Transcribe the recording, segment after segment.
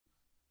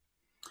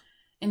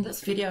In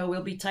this video,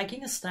 we'll be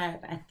taking a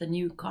stab at the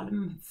new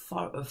column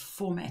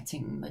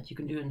formatting that you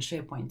can do in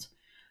SharePoint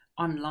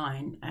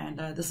online. And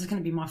this is going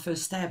to be my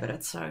first stab at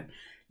it. So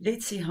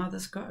let's see how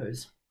this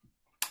goes.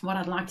 What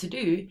I'd like to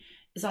do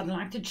is I'd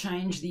like to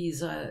change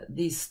these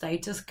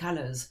status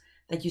colors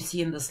that you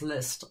see in this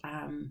list.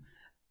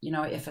 You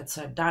know, if it's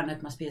done,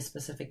 it must be a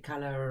specific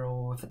color,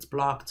 or if it's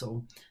blocked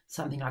or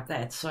something like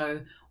that.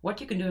 So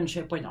what you can do in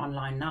SharePoint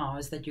Online now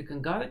is that you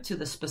can go to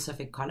the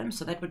specific column.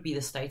 So that would be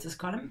the status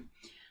column.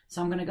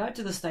 So I'm going to go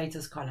to the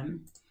status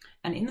column,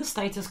 and in the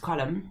status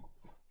column,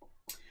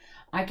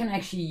 I can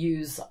actually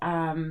use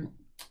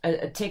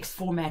a text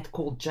format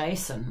called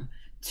JSON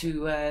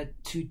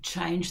to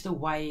change the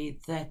way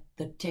that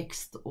the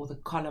text or the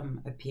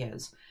column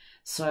appears.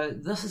 So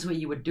this is where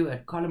you would do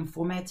it, column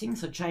formatting.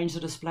 So change the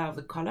display of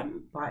the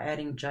column by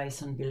adding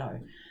JSON below.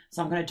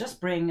 So I'm going to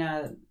just bring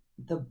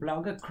the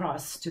blog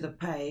across to the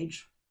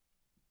page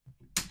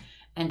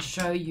and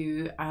show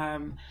you,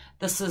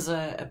 this is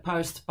a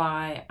post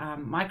by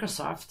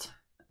Microsoft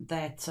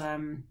that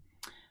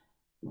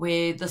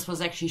where this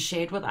was actually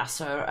shared with us,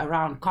 so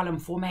around column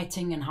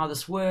formatting and how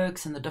this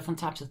works and the different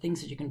types of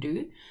things that you can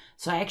do.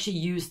 So I actually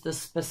used this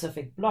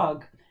specific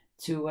blog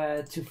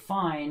to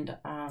find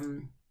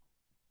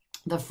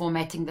the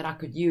formatting that I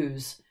could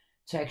use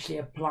to actually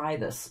apply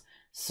this.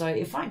 So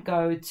if I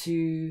go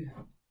to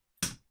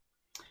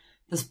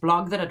this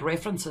blog that it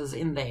references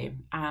in there,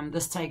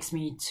 this takes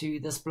me to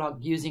this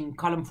blog using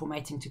column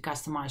formatting to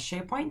customize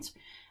SharePoint.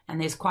 And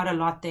there's quite a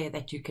lot there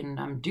that you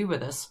can do with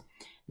this.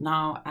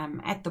 Now,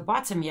 at the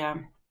bottom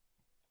here,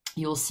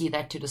 you'll see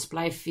that to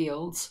display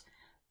fields,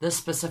 this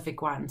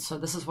specific one. So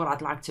this is what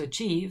I'd like to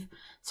achieve.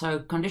 So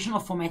conditional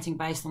formatting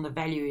based on the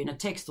value in a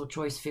text or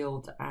choice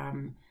field,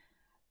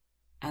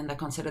 and they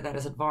consider that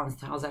as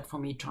advanced. How's that for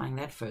me trying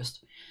that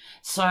first?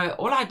 So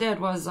all I did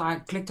was I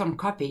clicked on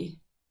copy,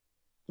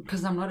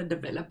 because I'm not a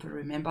developer,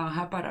 remember. I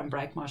hope I don't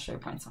break my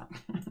SharePoint site.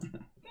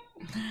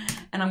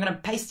 And I'm going to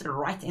paste it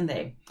right in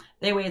there.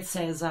 There where it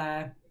says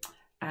add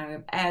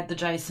the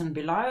JSON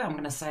below. I'm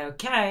going to say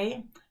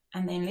OK.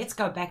 And then let's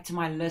go back to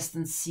my list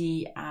and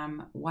see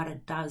what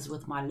it does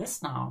with my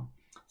list now.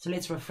 So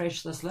let's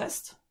refresh this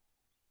list.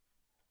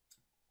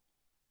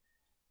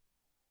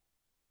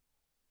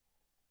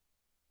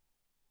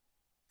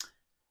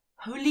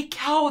 Holy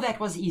cow, that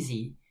was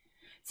easy.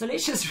 So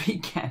let's just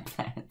recap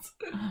that.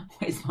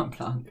 Where's my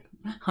blog?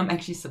 I'm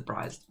actually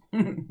surprised.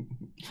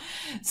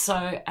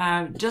 So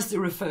just to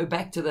refer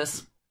back to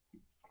this,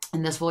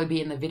 and this will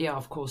be in the video,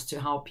 of course,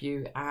 to help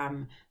you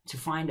to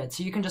find it.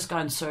 So you can just go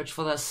and search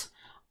for this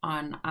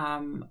on,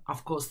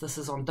 of course, this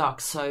is on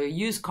Docs. So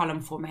use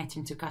column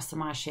formatting to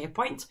customize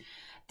SharePoint.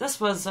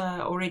 This was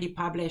already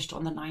published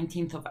on the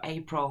 19th of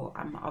April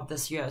of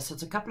this year. So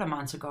it's a couple of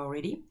months ago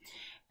already.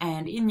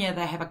 And in here,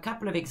 they have a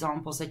couple of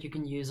examples that you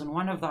can use. And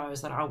one of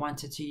those that I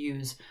wanted to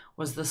use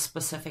was this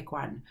specific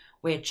one,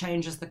 where it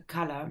changes the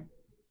color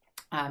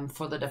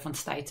for the different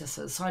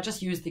statuses. So I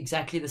just used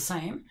exactly the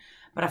same.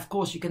 But of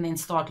course, you can then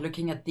start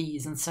looking at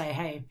these and say,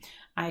 hey,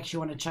 I actually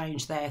want to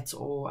change that.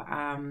 Or,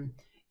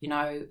 you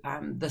know,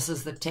 this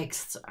is the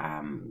text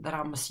that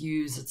I must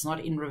use. It's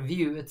not in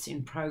review, it's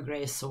in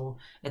progress, or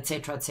et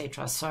cetera, et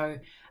cetera. So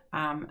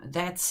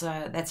that's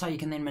how you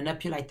can then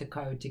manipulate the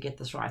code to get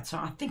this right. So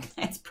I think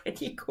that's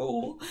pretty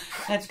cool.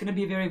 That's going to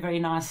be very, very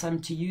nice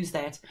to use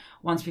that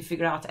once we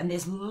figure out. And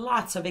there's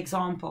lots of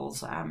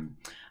examples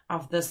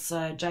of this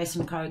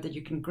JSON code that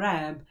you can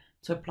grab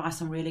to apply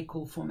some really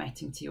cool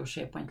formatting to your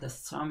SharePoint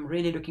list. So I'm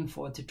really looking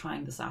forward to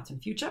trying this out in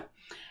future.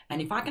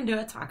 And if I can do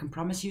it, I can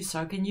promise you,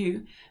 so can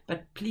you.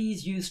 But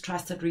please use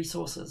trusted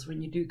resources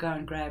when you do go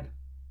and grab.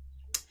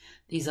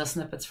 These are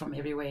snippets from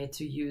everywhere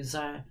to use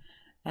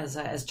as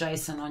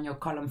JSON on your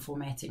column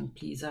formatting.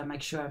 Please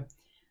make sure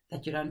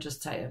that you don't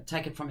just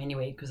take it from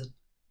anywhere, because it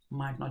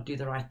might not do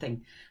the right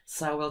thing.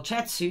 So we'll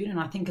chat soon,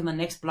 and I think in the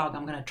next blog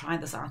I'm going to try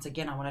this out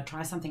again. I want to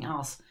try something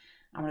else.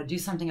 I want to do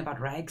something about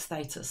RAG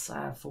status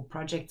for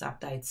project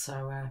updates.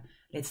 So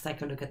let's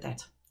take a look at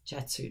that.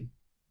 Chat soon.